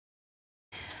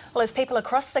Well, as people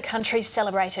across the country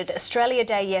celebrated Australia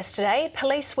Day yesterday,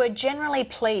 police were generally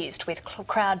pleased with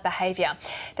crowd behaviour.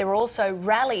 There were also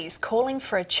rallies calling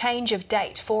for a change of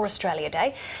date for Australia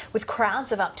Day, with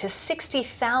crowds of up to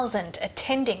 60,000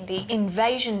 attending the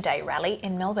Invasion Day rally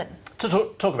in Melbourne. To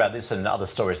talk about this and other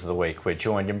stories of the week, we're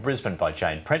joined in Brisbane by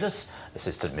Jane Prentice,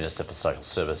 Assistant Minister for Social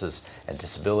Services and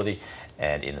Disability,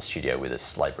 and in the studio with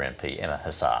us, Labor MP Emma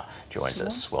Hassar joins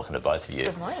us. Welcome to both of you.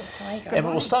 Good morning.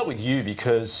 Emma, we'll start with you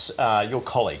because your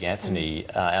colleague Anthony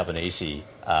Albanese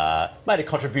made a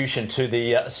contribution to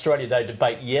the Australia Day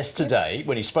debate yesterday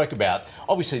when he spoke about,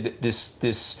 obviously,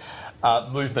 this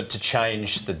movement to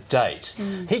change the date.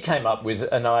 He came up with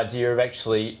an idea of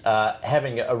actually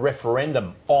having a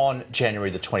referendum on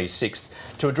January the 26th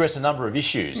to address a number of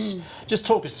issues. Just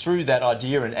talk us through that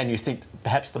idea and you think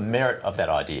perhaps the merit of that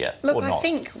idea. Look, or not. I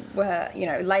think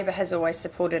Labor has always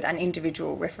supported an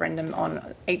individual referendum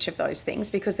on each of those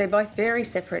things because they're both very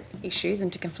separate issues,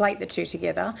 and to conflate the two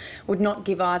together would not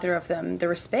give either of them the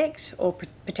respect or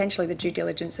potentially the due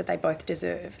diligence that they both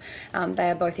deserve. They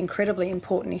are both incredibly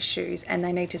important issues and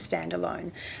they need to stand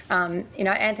alone.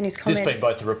 Anthony's comments... This being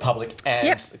both the Republic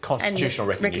and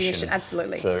constitutional and recognition,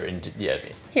 absolutely. For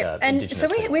and so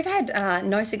we've had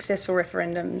no successful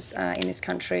referendums in this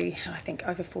country, I think,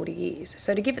 over 40 years.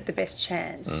 So to give it the best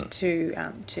chance to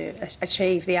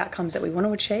achieve the outcomes that we want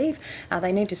to achieve,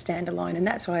 they need to stand alone, and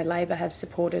that's why Labor have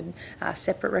supported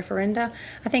separate referenda.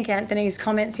 I think Anthony's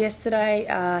comments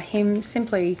yesterday, him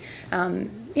simply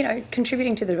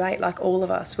contributing to the debate like all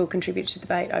of us will contribute to the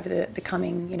debate over the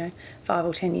coming 5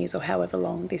 or 10 years or however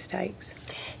long this takes.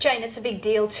 Jane, it's a big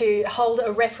deal to hold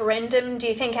a referendum. Do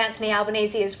you think Anthony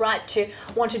Albanese is right to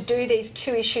want to do these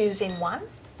two issues in one?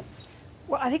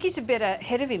 Well, I think he's a bit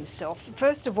ahead of himself.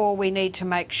 First of all, we need to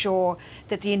make sure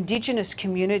that the Indigenous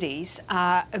communities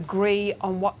agree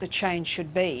on what the change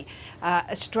should be.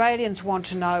 Australians want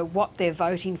to know what they're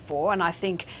voting for, and I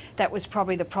think that was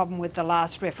probably the problem with the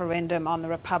last referendum on the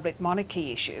Republic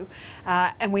monarchy issue.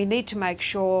 And we need to make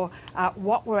sure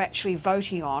what we're actually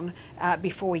voting on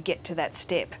before we get to that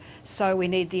step. So we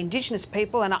need the Indigenous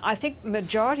people, and I think the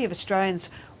majority of Australians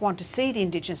want to see the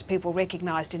Indigenous people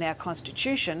recognised in our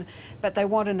Constitution, but they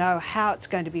want to know how it's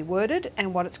going to be worded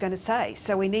and what it's going to say.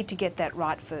 So we need to get that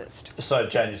right first. So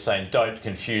Jane is saying don't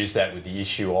confuse that with the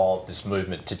issue of this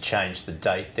movement to change the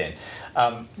date then.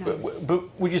 No.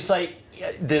 But would you say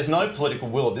there's no political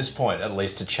will at this point, at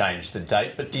least, to change the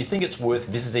date, but do you think it's worth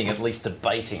visiting, at least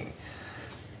debating?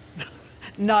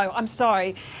 No, I'm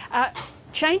sorry.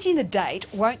 Changing the date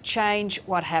won't change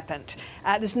what happened.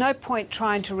 There's no point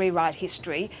trying to rewrite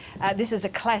history. This is a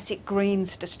classic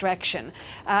Greens distraction.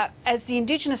 As the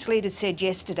Indigenous leaders said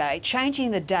yesterday,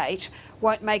 changing the date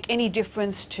won't make any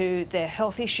difference to their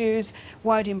health issues,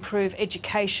 won't improve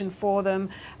education for them,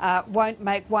 won't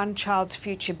make one child's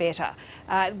future better.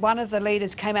 One of the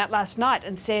leaders came out last night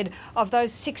and said, of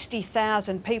those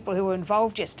 60,000 people who were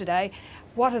involved yesterday,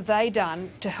 what have they done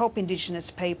to help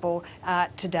Indigenous people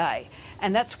today?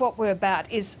 And that's what we're about.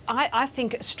 I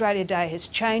think Australia Day has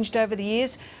changed over the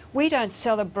years. We don't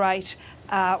celebrate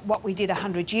what we did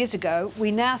 100 years ago.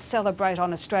 We now celebrate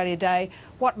on Australia Day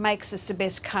what makes us the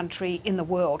best country in the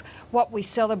world. What we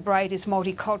celebrate is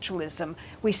multiculturalism.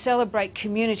 We celebrate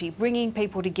community, bringing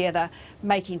people together,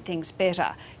 making things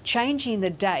better. Changing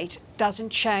the date doesn't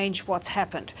change what's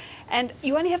happened. And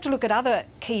you only have to look at other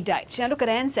key dates. Look at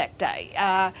Anzac Day.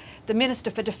 The Minister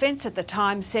for Defence at the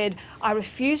time said, I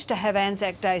refuse to have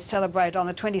Anzac Day celebrated on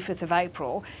the 25th of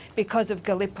April because of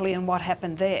Gallipoli and what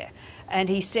happened there. And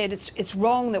he said it's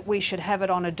wrong that we should have it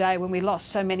on a day when we lost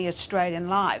so many Australian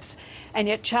lives. And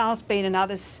yet Charles Bean and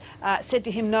others said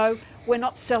to him, no, we're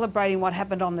not celebrating what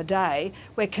happened on the day,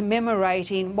 we're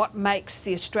commemorating what makes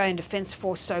the Australian Defence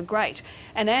Force so great.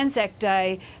 And Anzac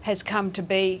Day has come to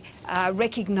be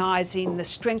recognising the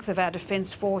strength of our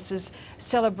Defence Forces,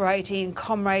 celebrating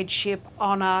comradeship,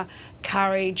 honour,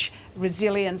 courage,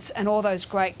 resilience and all those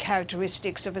great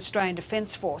characteristics of Australian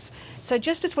Defence Force. So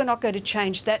just as we're not going to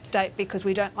change that date because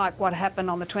we don't like what happened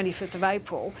on the 25th of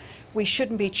April, we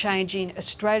shouldn't be changing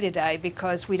Australia Day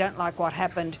because we don't like what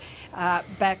happened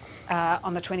back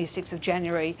on the 26th of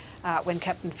January when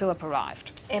Captain Phillip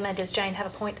arrived. Emma, does Jane have a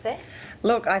point there?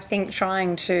 Look, I think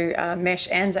trying to mesh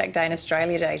Anzac Day and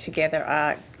Australia Day together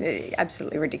are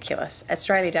absolutely ridiculous.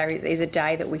 Australia Day is a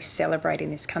day that we celebrate in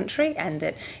this country, and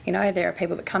that, there are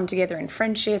people that come together in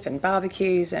friendship and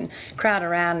barbecues and crowd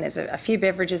around. There's a few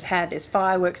beverages had, there's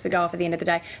fireworks that go off at the end of the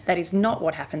day. That is not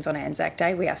what happens on Anzac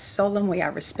Day. We are solemn, we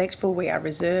are respectful. respectful, we are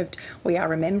reserved, we are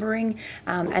remembering,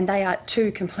 and they are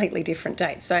two completely different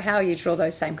dates. So how you draw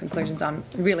those same conclusions, I'm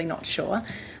really not sure.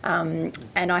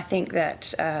 And I think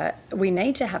that we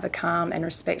need to have a calm and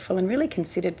respectful and really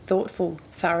considered, thoughtful,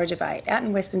 thorough debate. Out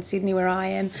in Western Sydney, where I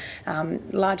am,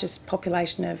 largest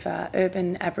population of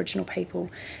urban Aboriginal people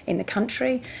in the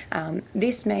country,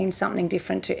 this means something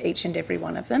different to each and every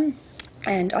one of them.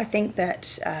 And I think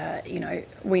that,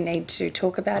 we need to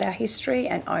talk about our history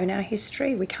and own our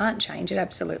history. We can't change it,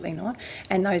 absolutely not.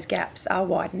 And those gaps are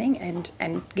widening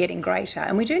and getting greater.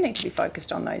 And we do need to be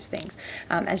focused on those things,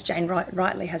 as Jane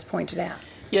rightly has pointed out.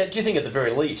 Yeah, do you think at the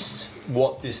very least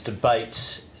what this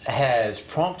debate has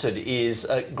prompted is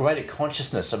a greater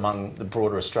consciousness among the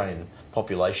broader Australian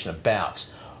population about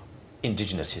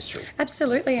Indigenous history?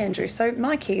 Absolutely, Andrew. So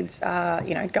my kids are,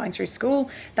 going through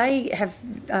school. They have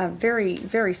very,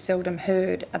 very seldom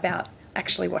heard about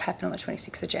actually what happened on the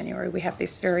 26th of January. We have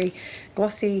this very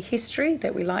glossy history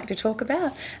that we like to talk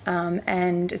about,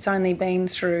 and it's only been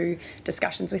through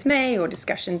discussions with me or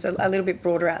discussions a little bit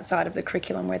broader outside of the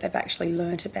curriculum where they've actually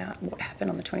learnt about what happened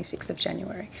on the 26th of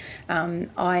January.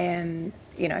 I am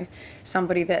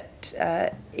somebody that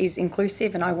is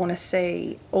inclusive, and I want to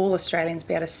see all Australians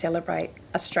be able to celebrate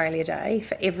Australia Day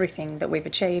for everything that we've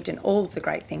achieved and all of the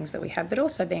great things that we have, but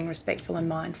also being respectful and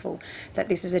mindful that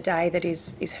this is a day that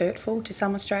is hurtful to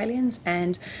some Australians,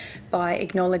 and by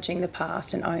acknowledging the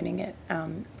past and owning it,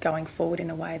 going forward in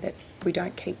a way that we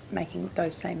don't keep making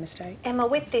those same mistakes. Emma,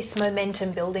 with this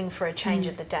momentum building for a change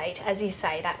of the date, as you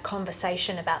say, that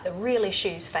conversation about the real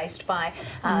issues faced by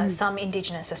some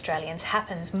Indigenous Australians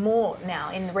happens more now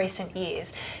in recent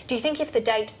years. Do you think if the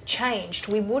date changed,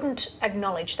 we wouldn't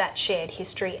acknowledge that shared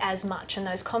history as much and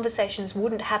those conversations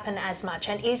wouldn't happen as much?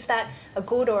 And is that a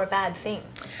good or a bad thing?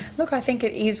 Look, I think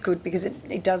it is good because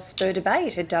it does spur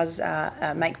debate. It does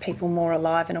make people more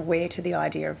alive and aware to the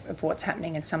idea of what's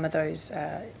happening and some of those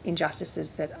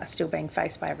injustices that are still being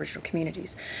faced by Aboriginal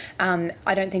communities.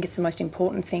 I don't think it's the most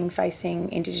important thing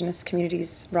facing Indigenous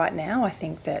communities right now. I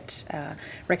think that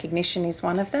recognition is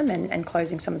one of them, and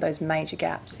closing some of those major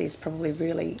gaps is probably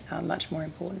really much more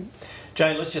important.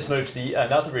 Jane, let's just move to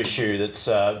another issue that's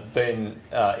been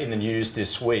in the news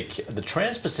this week, the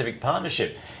Trans-Pacific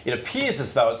Partnership. It appears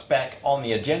as though it's back on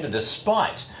the agenda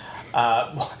despite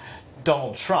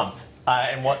Donald Trump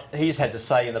and what he's had to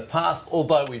say in the past,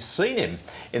 although we've seen him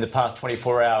in the past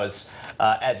 24 hours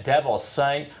at Davos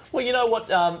saying, well, you know what,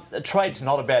 trade's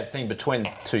not a bad thing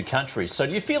between two countries. So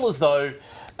do you feel as though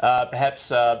perhaps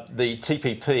the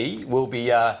TPP will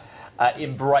be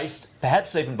embraced,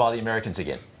 perhaps even by the Americans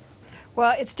again?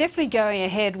 Well, it's definitely going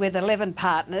ahead with 11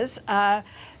 partners.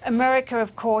 America,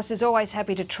 of course, is always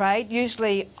happy to trade,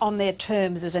 usually on their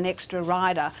terms as an extra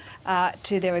rider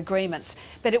to their agreements.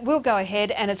 But it will go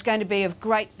ahead, and it's going to be of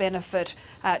great benefit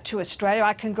to Australia.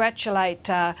 I congratulate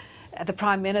the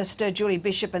Prime Minister, Julie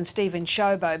Bishop and Stephen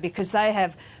Ciobo, because they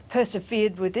have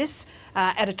persevered with this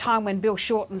at a time when Bill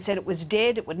Shorten said it was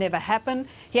dead, it would never happen.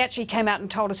 He actually came out and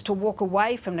told us to walk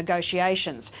away from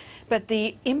negotiations. But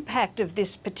the impact of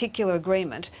this particular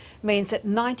agreement means that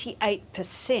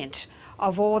 98%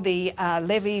 of all the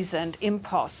levies and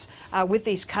imposts with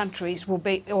these countries will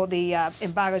be, or the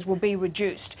embargoes will be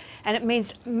reduced. And it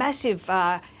means massive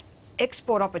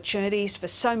export opportunities for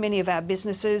so many of our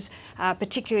businesses,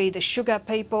 particularly the sugar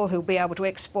people who'll be able to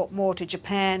export more to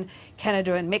Japan,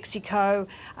 Canada and Mexico.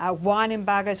 Wine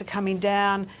embargoes are coming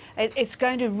down. It's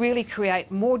going to really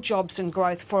create more jobs and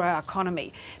growth for our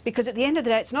economy, because at the end of the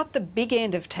day, it's not the big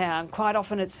end of town. Quite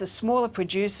often it's the smaller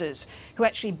producers who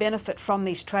actually benefit from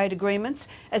these trade agreements,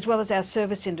 as well as our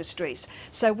service industries.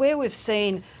 So where we've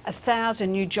seen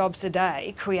 1,000 new jobs a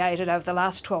day created over the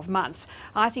last 12 months,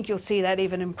 I think you'll see that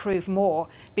even improve more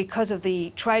because of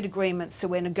the trade agreements that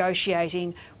we're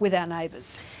negotiating with our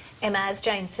neighbours. Emma, as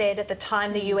Jane said, at the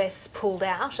time the US pulled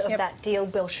out of that deal,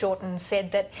 Bill Shorten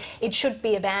said that it should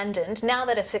be abandoned. Now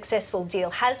that a successful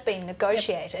deal has been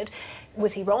negotiated,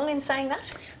 was he wrong in saying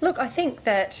that? Look, I think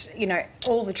that,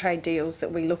 all the trade deals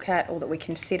that we look at or that we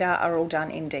consider are all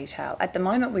done in detail. At the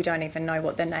moment, we don't even know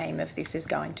what the name of this is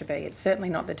going to be. It's certainly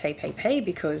not the TPP,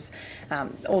 because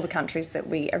all the countries that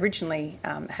we originally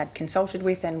had consulted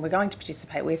with and were going to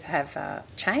participate with have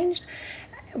changed.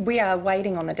 We are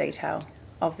waiting on the detail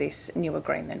of this new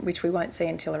agreement, which we won't see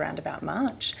until around about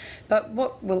March. But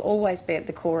what will always be at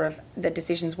the core of the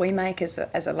decisions we make as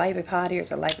a Labor Party,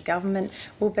 as a Labor government,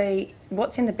 will be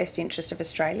what's in the best interest of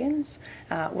Australians,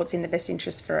 what's in the best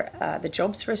interest for the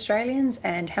jobs for Australians,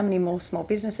 and how many more small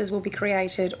businesses will be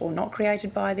created or not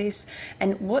created by this,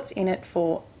 and what's in it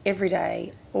for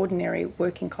everyday, ordinary,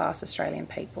 working class Australian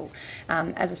people.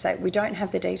 As I say, we don't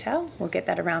have the detail. We'll get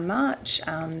that around March.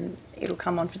 It'll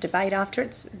come on for debate after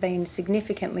it's been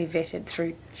significantly vetted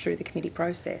through the committee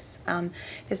process.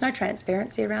 There's no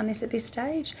transparency around this at this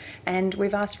stage, and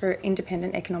we've asked for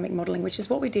independent economic modelling, which is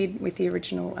what we did with the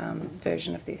original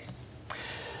version of this.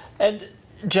 And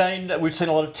Jane, we've seen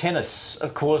a lot of tennis,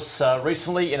 of course,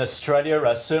 recently in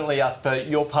Australia, certainly up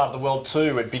your part of the world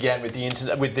too. It began with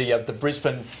the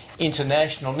Brisbane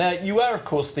International. Now, you are, of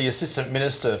course, the Assistant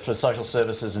Minister for Social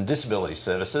Services and Disability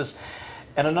Services,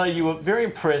 and I know you were very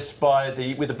impressed by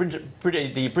the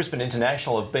Brisbane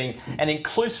International of being an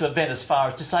inclusive event as far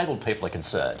as disabled people are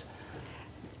concerned.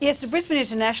 Yes, the Brisbane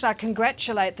International, I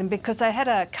congratulate them because they had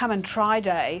a come and try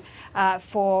day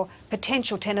for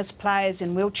potential tennis players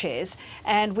in wheelchairs,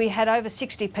 and we had over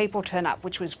 60 people turn up,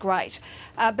 which was great.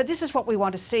 But this is what we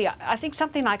want to see. I think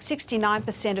something like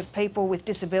 69% of people with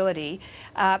disability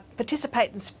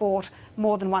participate in sport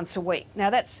more than once a week.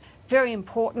 Now that's very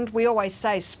important. We always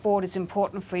say sport is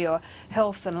important for your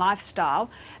health and lifestyle,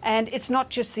 and it's not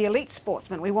just the elite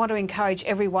sportsmen. We want to encourage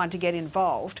everyone to get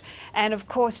involved. And of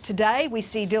course today we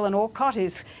see Dylan Alcott,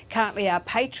 who's currently our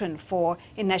patron for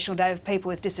International Day of People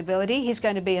with Disability. He's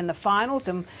going to be in the finals,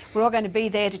 and we're all going to be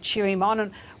there to cheer him on.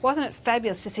 And wasn't it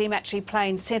fabulous to see him actually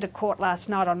playing centre court last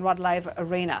night on Rod Laver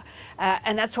Arena?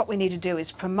 And that's what we need to do,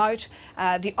 is promote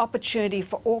the opportunity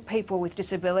for all people with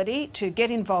disability to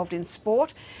get involved in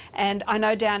sport. And I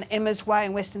know down Emma's Way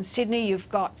in Western Sydney, you've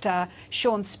got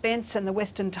Sean Spence and the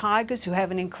Western Tigers, who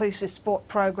have an inclusive sport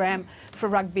program for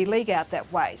rugby league out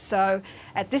that way. So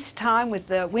at this time, with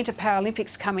the Winter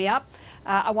Paralympics coming up,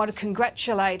 I want to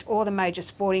congratulate all the major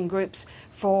sporting groups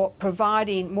for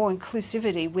providing more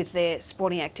inclusivity with their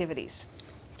sporting activities.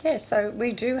 Yeah, so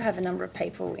we do have a number of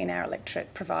people in our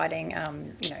electorate providing,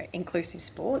 inclusive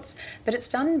sports, but it's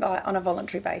done on a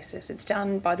voluntary basis. It's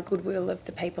done by the goodwill of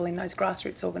the people in those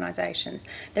grassroots organisations.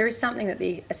 There is something that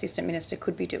the Assistant Minister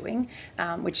could be doing,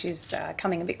 which is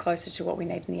coming a bit closer to what we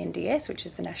need in the NDS, which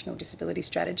is the National Disability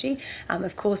Strategy.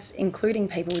 Of course, including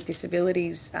people with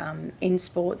disabilities in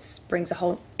sports brings a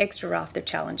whole extra raft of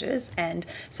challenges, and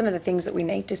some of the things that we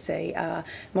need to see are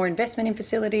more investment in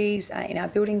facilities, in our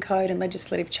building code and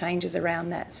legislative changes around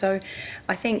that. So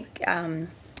I think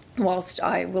whilst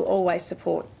I will always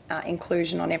support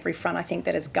inclusion on every front, I think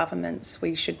that as governments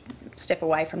we should step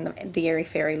away from the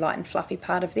airy-fairy, light and fluffy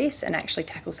part of this and actually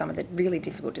tackle some of the really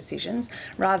difficult decisions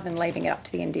rather than leaving it up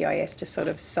to the NDIS to sort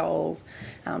of solve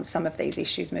some of these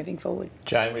issues moving forward.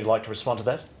 Jane, would you like to respond to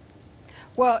that?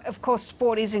 Well, of course,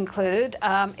 sport is included.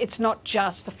 It's not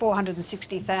just the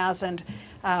 460,000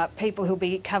 people who'll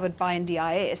be covered by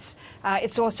NDIS.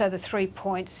 It's also the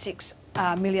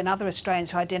 3.6 million other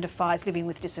Australians who identify as living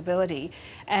with disability.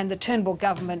 And the Turnbull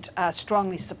government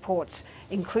strongly supports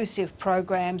inclusive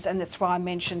programs, and that's why I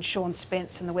mentioned Sean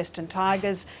Spence and the Western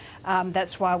Tigers.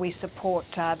 That's why we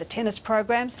support the tennis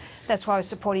programs. That's why we're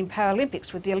supporting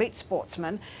Paralympics with the elite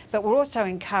sportsmen. But we're also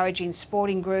encouraging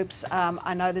sporting groups.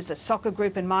 I know there's a soccer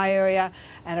group in my area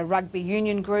and a rugby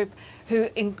union group who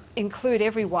include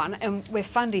everyone, and we're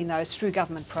funding those through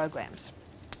government programs.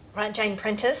 Right, Jane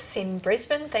Prentice in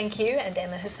Brisbane, thank you, and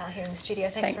Emma Hussar here in the studio.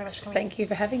 Thanks very much for coming. Thank you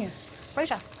for having us.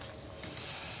 Pleasure.